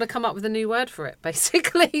 So I've got to come up with a new word for it,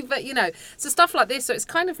 basically. But, so stuff like this. So it's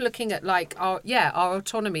kind of looking at, like, our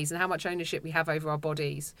autonomies and how much ownership we have over our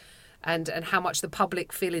bodies and how much the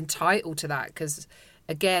public feel entitled to that. Because,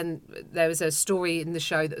 again, there was a story in the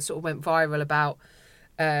show that sort of went viral about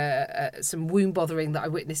some wound bothering that I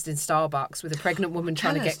witnessed in Starbucks with a pregnant woman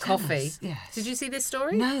trying to get coffee. Yes. Did you see this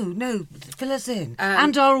story? No, fill us in.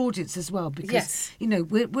 And our audience as well, because,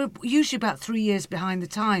 we're usually about 3 years behind the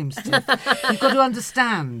times, Tiff. You've got to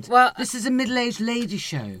understand. Well, this is a middle-aged lady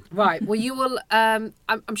show. Right. Well, you will...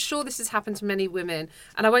 I'm sure this has happened to many women,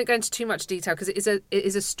 and I won't go into too much detail because it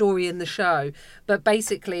is a story in the show. But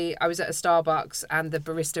basically, I was at a Starbucks and the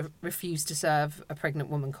barista refused to serve a pregnant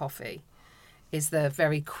woman coffee. Is the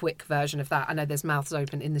very quick version of that. I know there's mouths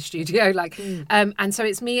open in the studio, and so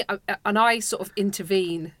it's me, and I sort of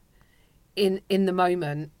intervene in the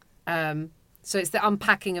moment. So it's the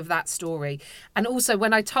unpacking of that story, and also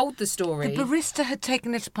when I told the story, the barista had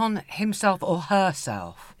taken it upon himself or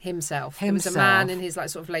herself. Himself. It was a man in his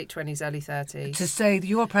sort of late 20s, early 30s. To say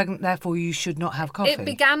you're pregnant, therefore you should not have coffee. It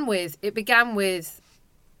began with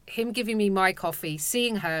him giving me my coffee,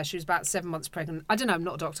 seeing her. She was about 7 months pregnant. I don't know, I'm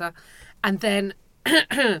not a doctor. And then,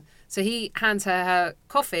 so he hands her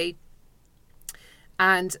coffee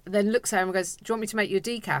and then looks at her and goes, do you want me to make you a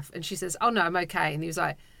decaf? And she says, oh, no, I'm okay. And he was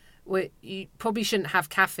like, well, you probably shouldn't have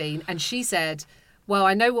caffeine. And she said, well,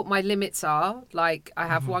 I know what my limits are. Like, I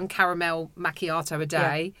have one caramel macchiato a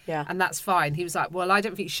day, and that's fine. He was like, well, I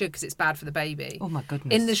don't think you should because it's bad for the baby. Oh, my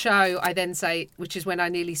goodness. In the show, I then say, which is when I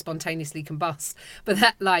nearly spontaneously combust. But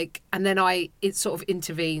and then it sort of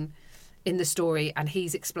intervene in the story, and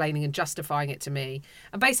he's explaining and justifying it to me.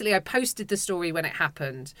 And basically, I posted the story when it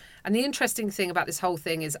happened. And the interesting thing about this whole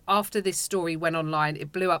thing is after this story went online,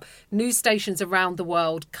 it blew up. News stations around the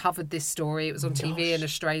world covered this story. It was on TV in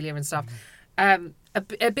Australia and stuff.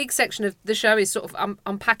 A big section of the show is sort of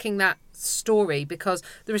unpacking that story because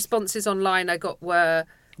the responses online I got were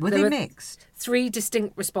they mixed? 3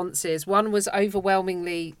 distinct responses. One was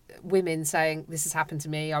overwhelmingly women saying, this has happened to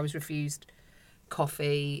me. I was refused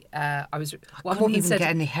coffee. I couldn't even get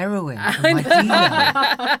any heroin from my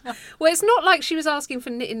dealer. Well, it's not like she was asking for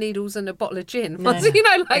knitting needles and a bottle of gin. No.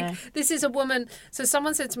 This is a woman. So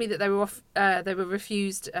someone said to me that they were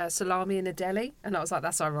refused salami in a deli, and I was like,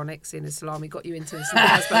 that's ironic, seeing as salami got you into this in the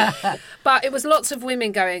first place. But it was lots of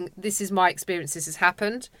women going, this is my experience, this has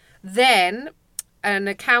happened. Then an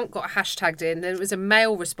account got hashtagged in. There was a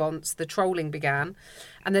male response. The trolling began.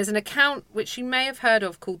 And there's an account which you may have heard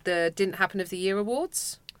of called the Didn't Happen of the Year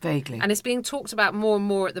Awards. Vaguely. And it's being talked about more and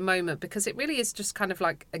more at the moment because it really is just kind of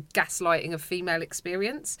like a gaslighting of female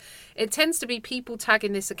experience. It tends to be people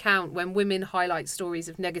tagging this account when women highlight stories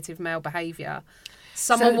of negative male behaviour.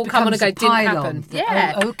 Someone will come on and go, didn't happen.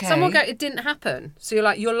 Yeah. Oh, okay. Someone will go, it didn't happen. So you're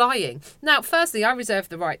like, you're lying. Now, firstly, I reserve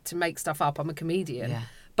the right to make stuff up. I'm a comedian. Yeah.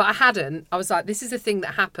 But I hadn't. I was like, this is a thing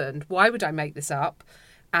that happened. Why would I make this up?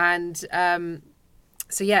 And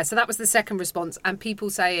so that was the second response. And people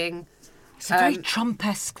saying... It's a very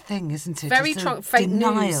Trump-esque thing, isn't it? Very Trump, fake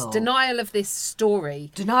news. Denial of this story.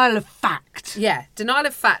 Denial of fact. Yeah, denial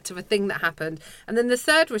of fact of a thing that happened. And then the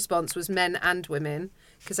third response was men and women.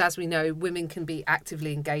 Because as we know, women can be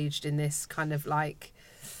actively engaged in this kind of like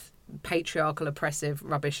patriarchal, oppressive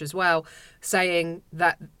rubbish as well, saying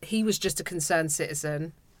that he was just a concerned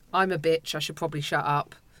citizen. I'm a bitch. I should probably shut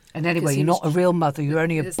up. And anyway, you're not a real mother. You're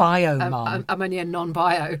only a bio mum. I'm only a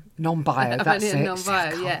non-bio. Non-bio, that's it. I'm only a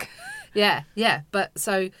non-bio, yeah. Yeah. But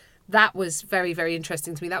so that was very, very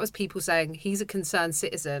interesting to me. That was people saying, he's a concerned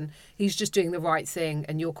citizen. He's just doing the right thing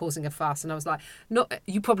and you're causing a fuss. And I was like,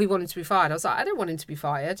 you probably want him to be fired. I was like, I don't want him to be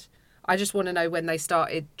fired. I just want to know when they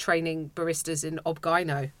started training baristas in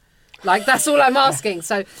Obgyno. Like, that's all I'm asking.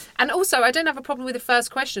 So, and also, I don't have a problem with the first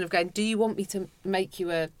question of going, do you want me to make you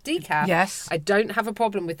a decaf? Yes. I don't have a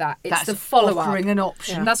problem with that. It's the follow-up. Offering an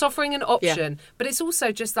option. Yeah. That's offering an option. Yeah. But it's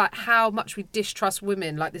also just like how much we distrust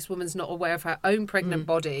women. Like, this woman's not aware of her own pregnant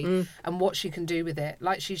body and what she can do with it.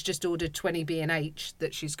 Like, she's just ordered 20 B&H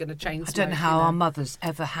that she's going to change. I don't know how our mothers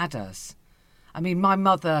ever had us. I mean, my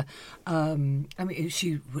mother,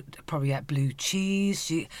 she would probably ate blue cheese.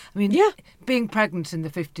 Being pregnant in the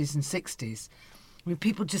 50s and 60s,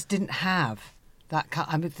 people just didn't have that.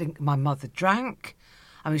 I think my mother drank.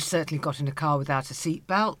 She certainly got in a car without a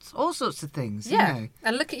seatbelt, all sorts of things. Yeah, you know.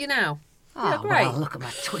 And look at you now. Oh, great. well, look at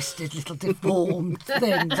my twisted little deformed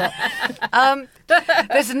thing. But,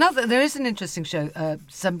 there is an interesting show.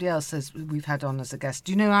 Somebody else says we've had on as a guest.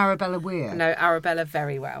 Do you know Arabella Weir? I know Arabella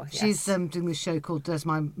very well. Yes. She's doing this show called Does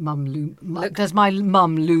My Mum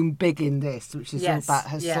Loom Big in This, which is all about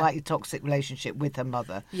her slightly toxic relationship with her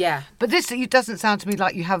mother. Yeah. But it doesn't sound to me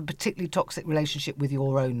like you have a particularly toxic relationship with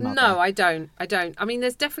your own mother. No, I don't. I mean,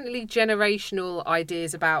 there's definitely generational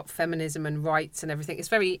ideas about feminism and rights and everything. It's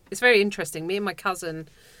very interesting. Me and my cousin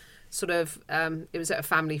sort of, it was at a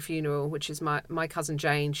family funeral, which is my cousin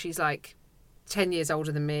Jane. She's like 10 years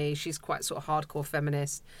older than me. She's quite sort of hardcore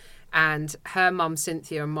feminist. And her mum,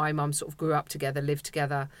 Cynthia, and my mum sort of grew up together, lived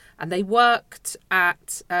together. And they worked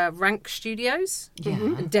at Rank Studios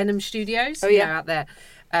and Denim Studios, out there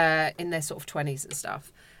in their sort of 20s and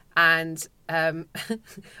stuff. And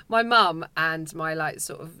my mum and my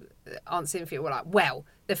sort of Aunt Cynthia were like, well,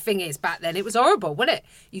 the thing is, back then it was horrible, wasn't it?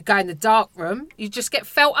 You go in the dark room, you just get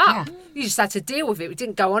felt up. Yeah. You just had to deal with it. We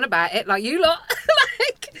didn't go on about it like you lot.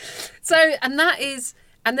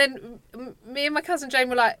 And then me and my cousin Jane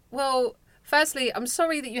were like, well, firstly, I'm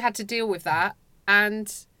sorry that you had to deal with that.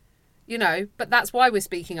 And, but that's why we're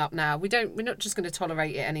speaking up now. We're not just going to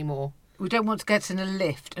tolerate it anymore. We don't want to get in a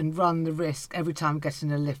lift and run the risk every time we get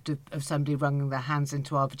in a lift of somebody running their hands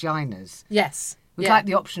into our vaginas. Yes. We'd like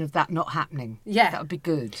the option of that not happening. Yeah. That would be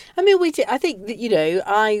good. I mean, I think that,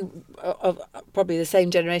 I probably the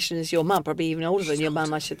same generation as your mum, probably even older than your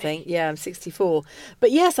mum, I should think. Yeah, I'm 64.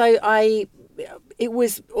 But yes, it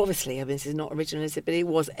was obviously, I mean, this is not original, is it? But it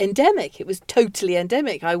was endemic. It was totally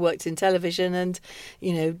endemic. I worked in television and,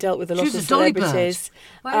 dealt with a lot of celebrities.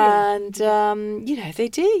 Wow. And, they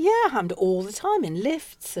did, happened all the time in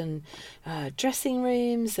lifts and dressing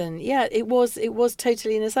rooms. And, it was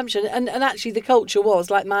totally an assumption. And actually the culture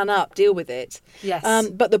was like, man up, deal with it. Yes.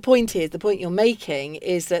 But the point you're making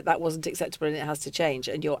is that wasn't acceptable and it has to change.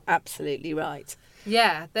 And you're absolutely right.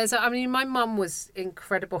 Yeah, my mum was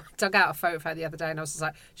incredible. I dug out a photo of her the other day and I was just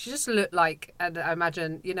like, she just looked like, and I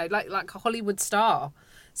imagine, like a Hollywood star.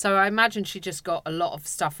 So I imagine she just got a lot of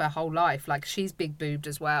stuff her whole life. Like she's big boobed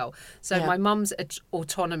as well. So my mum's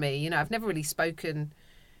autonomy, I've never really spoken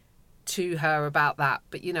to her about that,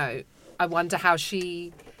 but I wonder how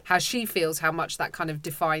she feels, how much that kind of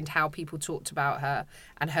defined how people talked about her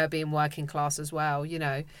and her being working class as well.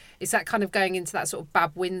 It's that kind of going into that sort of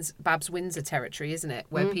Babs Windsor territory, isn't it?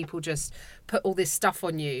 Where people just put all this stuff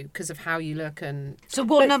on you because of how you look. And so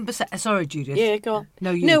what number? Sorry, Judith. Yeah, go on.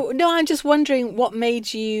 No. I'm just wondering what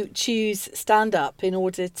made you choose stand up in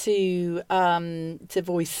order to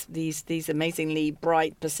voice these amazingly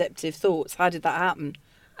bright, perceptive thoughts. How did that happen?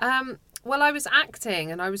 Well, I was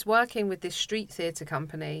acting and I was working with this street theatre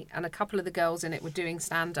company and a couple of the girls in it were doing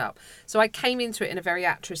stand-up. So I came into it in a very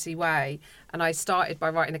actressy way and I started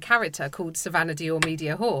by writing a character called Savannah Dior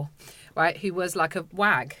Media Whore, right, who was like a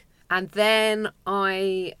wag. And then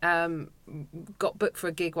I got booked for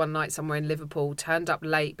a gig one night somewhere in Liverpool, turned up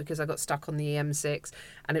late because I got stuck on the EM6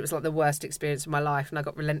 and it was like the worst experience of my life and I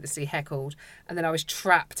got relentlessly heckled. And then I was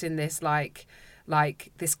trapped in this like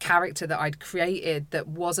this character that I'd created that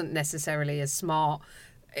wasn't necessarily as smart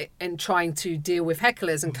in trying to deal with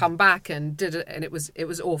hecklers and come back and did it. And it was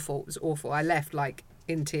awful. It was awful. I left like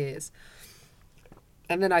in tears.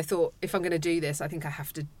 And then I thought, if I'm going to do this, I think I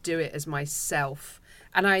have to do it as myself.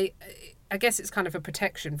 And I guess it's kind of a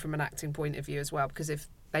protection from an acting point of view as well, because if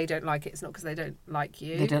they don't like it, it's not because they don't like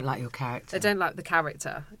you. They don't like your character. They don't like the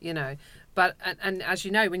character, But, and as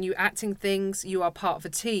you know, when you're acting things, you are part of a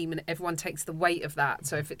team and everyone takes the weight of that.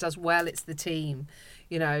 So if it does well, it's the team,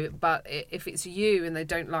 But if it's you and they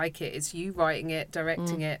don't like it, it's you writing it,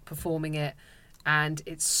 directing it, performing it. And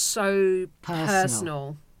it's so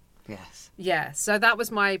personal. Yes. Yeah. So that was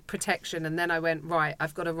my protection. And then I went, right,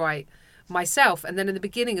 I've got to write myself. And then in the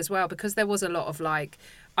beginning as well, because there was a lot of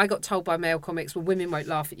I got told by male comics, well, women won't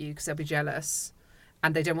laugh at you because they'll be jealous.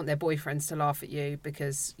 And they don't want their boyfriends to laugh at you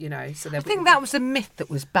because, so they'll... I think that was a myth that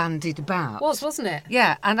was bandied about. Wasn't it?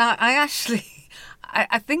 Yeah, and I actually...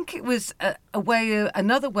 I think it was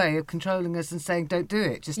another way of controlling us and saying, don't do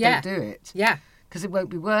it, just don't do it. Yeah. Because it won't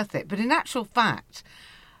be worth it. But in actual fact,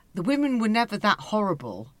 the women were never that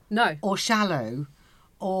horrible. No. Or shallow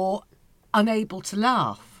or unable to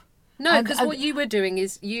laugh. No, because what you were doing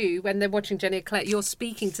is when they're watching Jenny Eclair, you're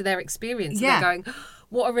speaking to their experience. Yeah. And they're going,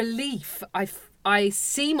 what a relief. I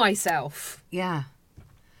see myself. Yeah.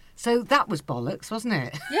 So that was bollocks, wasn't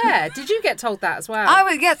it? Yeah. Did you get told that as well?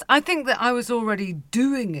 Yes, I think that I was already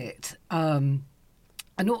doing it. I'm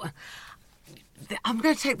going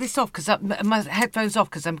to take this off because my headphones off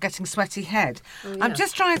because I'm getting sweaty head. Oh, yeah. I'm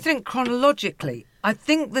just trying to think chronologically. I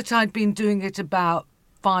think that I'd been doing it about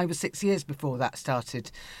 5 or 6 years before that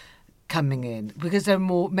started coming in, because there were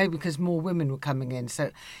more, maybe because more women were coming in.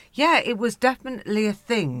 So, yeah, it was definitely a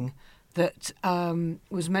thing that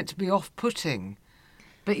was meant to be off-putting.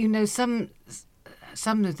 But, you know, some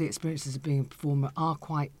of the experiences of being a performer are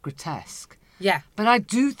quite grotesque. Yeah. But I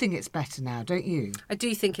do think it's better now, don't you? I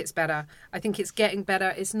do think it's better. I think it's getting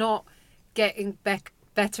better. It's not getting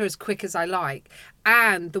better as quick as I like.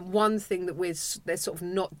 And the one thing that they're sort of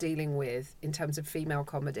not dealing with in terms of female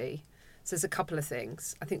comedy, so there's a couple of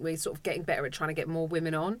things. I think we're sort of getting better at trying to get more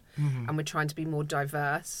women on, and we're trying to be more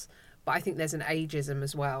diverse. But I think there's an ageism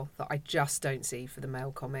as well that I just don't see for the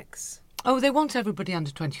male comics. Oh, they want everybody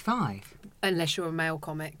under 25. Unless you're a male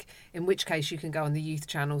comic, in which case you can go on the youth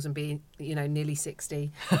channels and be, you know, nearly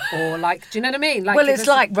 60. Or like, do you know what I mean? Like, well, it's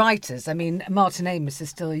like writers. I mean, Martin Amis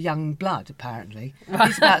is still a young blood, apparently.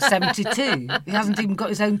 He's about 72. He hasn't even got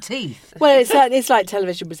his own teeth. Well, it's like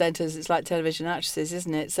television presenters, it's like television actresses,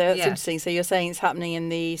 isn't it? So that's interesting. So you're saying it's happening in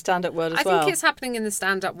the stand-up world as well? I think it's happening in the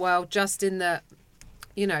stand-up world, just in the...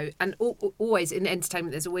 You know, and always in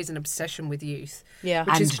entertainment, there's always an obsession with youth. Yeah.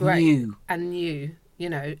 Which is great. New. And new, you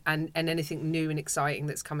know, and anything new and exciting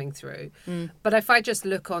that's coming through. But if I just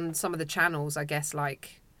look on some of the channels, I guess,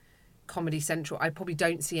 like Comedy Central, I probably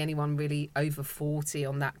don't see anyone really over 40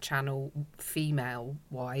 on that channel,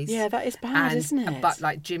 female-wise. Yeah, that is bad, isn't it? But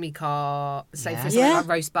like Jimmy Carr, say for Yeah. something like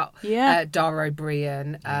Roast But, Yeah. Dara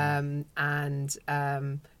O'Brien, and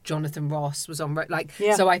Jonathan Ross was on, like,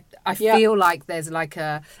 Yeah. so I feel like there's like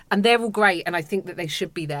and they're all great, and I think that they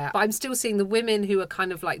should be there. But I'm still seeing the women who are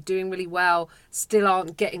kind of like doing really well still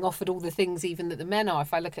aren't getting offered all the things even that the men are.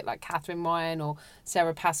 If I look at like Catherine Ryan or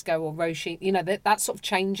Sarah Pascoe or Roisin, you know, that's sort of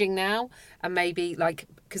changing now, and maybe like,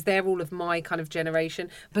 because they're all of my kind of generation.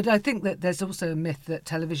 But I think that there's also a myth that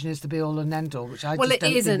television is the be-all and end-all, which I just don't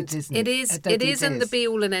think it isn't. It isn't the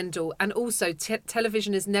be-all and end-all. And also,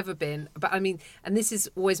 television has never been... But I mean, and this is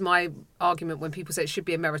always my argument when people say it should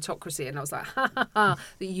be a meritocracy. And I was like, that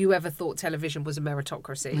you ever thought television was a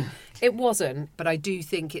meritocracy. It wasn't, but I do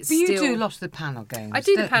think it's But still... you do lots of the panel games, I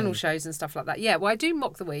do the don't panel you? shows and stuff like that. Yeah, well, I do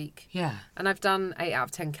Mock the Week. Yeah. And I've done 8 out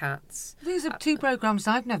of 10 Cats. These are 2 programmes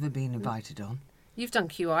I've never been invited on. You've done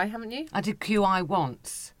QI, haven't you? I did QI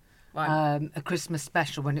once, Right. a Christmas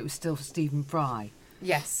special when it was still Stephen Fry.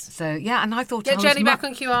 Yes. So, yeah, and I thought Get I was... Jenny back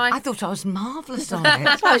on QI. I thought I was marvellous on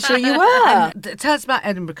it. I'm sure you were. Tell us about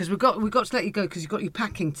Edinburgh, because we've got to let you go because you've got your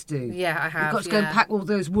packing to do. Yeah, I have, You've got to go and pack all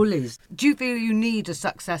those woolies. Do you feel you need a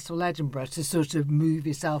successful Edinburgh to sort of move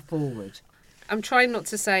yourself forward? I'm trying not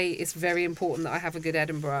to say it's very important that I have a good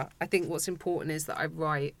Edinburgh. I think what's important is that I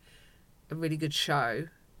write a really good show.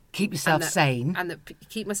 Keep yourself sane. And that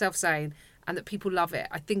keep myself sane, and that people love it.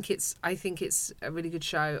 I think it's a really good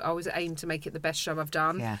show. I always aim to make it the best show I've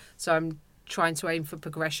done. Yeah. So I'm trying to aim for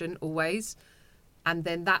progression always. And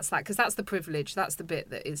then that's that, because that's the privilege. That's the bit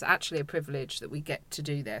that is actually a privilege, that we get to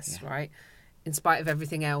do this, right? In spite of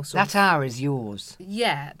everything else. That hour is yours.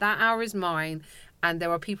 Yeah, that hour is mine. And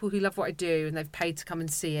there are people who love what I do, and they've paid to come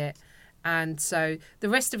and see it. And so the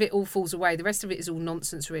rest of it all falls away. The rest of it is all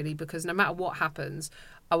nonsense, really, because no matter what happens,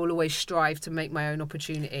 I will always strive to make my own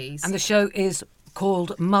opportunities. And the show is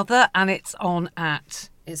called Mother, and it's on at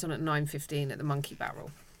 9:15 at the Monkey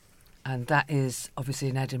Barrel. And that is obviously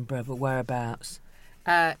in Edinburgh, but whereabouts?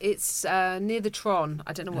 It's near the Tron.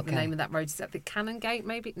 I don't know what the name of that road is. Is that the Canongate,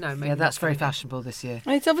 maybe? No, maybe Yeah, that's not very Canongate. fashionable this year.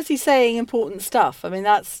 And it's obviously saying important stuff. I mean,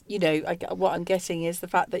 that's, you know, what I'm getting is the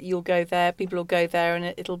fact that you'll go there, people will go there, and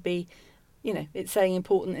it'll be, you know, it's saying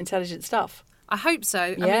important, intelligent stuff. I hope so.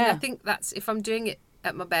 I mean, Yeah. I think that's, if I'm doing it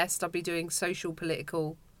at my best, I'll be doing social,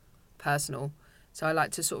 political, personal. So I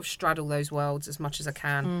like to sort of straddle those worlds as much as I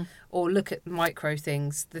can, or look at micro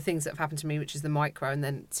things, the things that have happened to me, which is the micro, and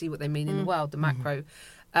then see what they mean in the world, the macro.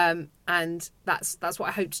 And that's what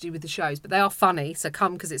I hope to do with the shows. But they are funny, so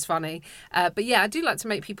come because it's funny. But yeah, I do like to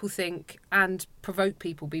make people think and provoke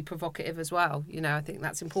people, be provocative as well. You know, I think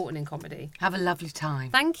that's important in comedy. Have a lovely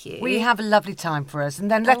time. Thank you. Will you have a lovely time for us?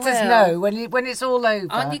 And then let us will. know when it's all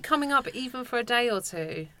over. Aren't you coming up even for a day or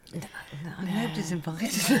two? Nobody's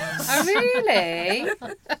invited. Oh, really?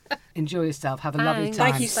 Enjoy yourself. Have a lovely Thanks.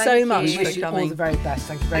 time. Thank you so Thank much you. Wish for you all coming. the very best.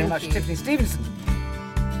 Thank you very Thank much, you. Tiffany Stevenson.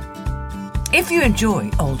 If you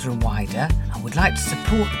enjoy Older and Wider and would like to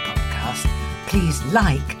support the podcast, please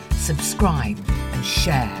like, subscribe and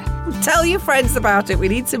share. Tell your friends about it. We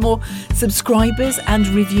need some more subscribers and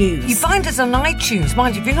reviews. You find us on iTunes.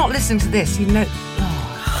 Mind you, if you're not listening to this, you know...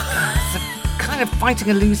 it's a kind of fighting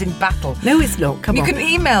a losing battle. No, it's not. Come You on. can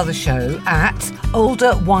email the show at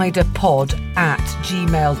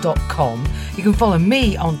olderwiderpod@gmail.com. You can follow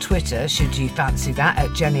me on Twitter, should you fancy that,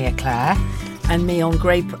 at Jenny Eclair. and me on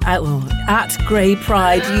at Grey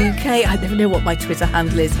Pride UK. I never know what my Twitter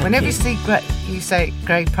handle is. Whenever you say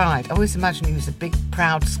Grey Pride, I always imagine you as a big,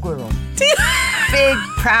 proud squirrel. Big,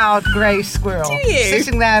 proud grey squirrel. Do you?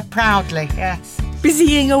 Sitting there proudly, yes.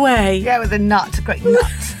 Busying away. Yeah, with a great nut.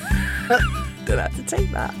 Don't have to take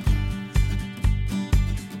that.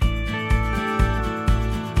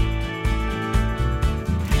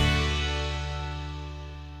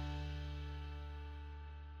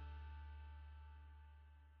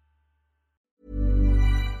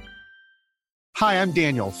 Hi, I'm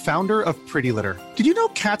Daniel, founder of Pretty Litter. Did you know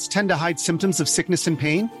cats tend to hide symptoms of sickness and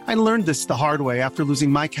pain? I learned this the hard way after losing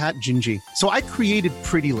my cat, Gingy. So I created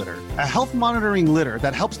Pretty Litter, a health monitoring litter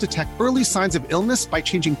that helps detect early signs of illness by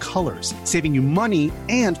changing colors, saving you money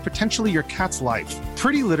and potentially your cat's life.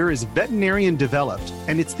 Pretty Litter is veterinarian developed,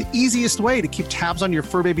 and it's the easiest way to keep tabs on your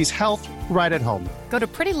fur baby's health right at home. Go to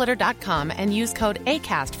prettylitter.com and use code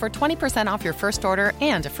ACAST for 20% off your first order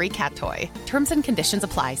and a free cat toy. Terms and conditions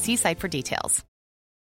apply. See site for details.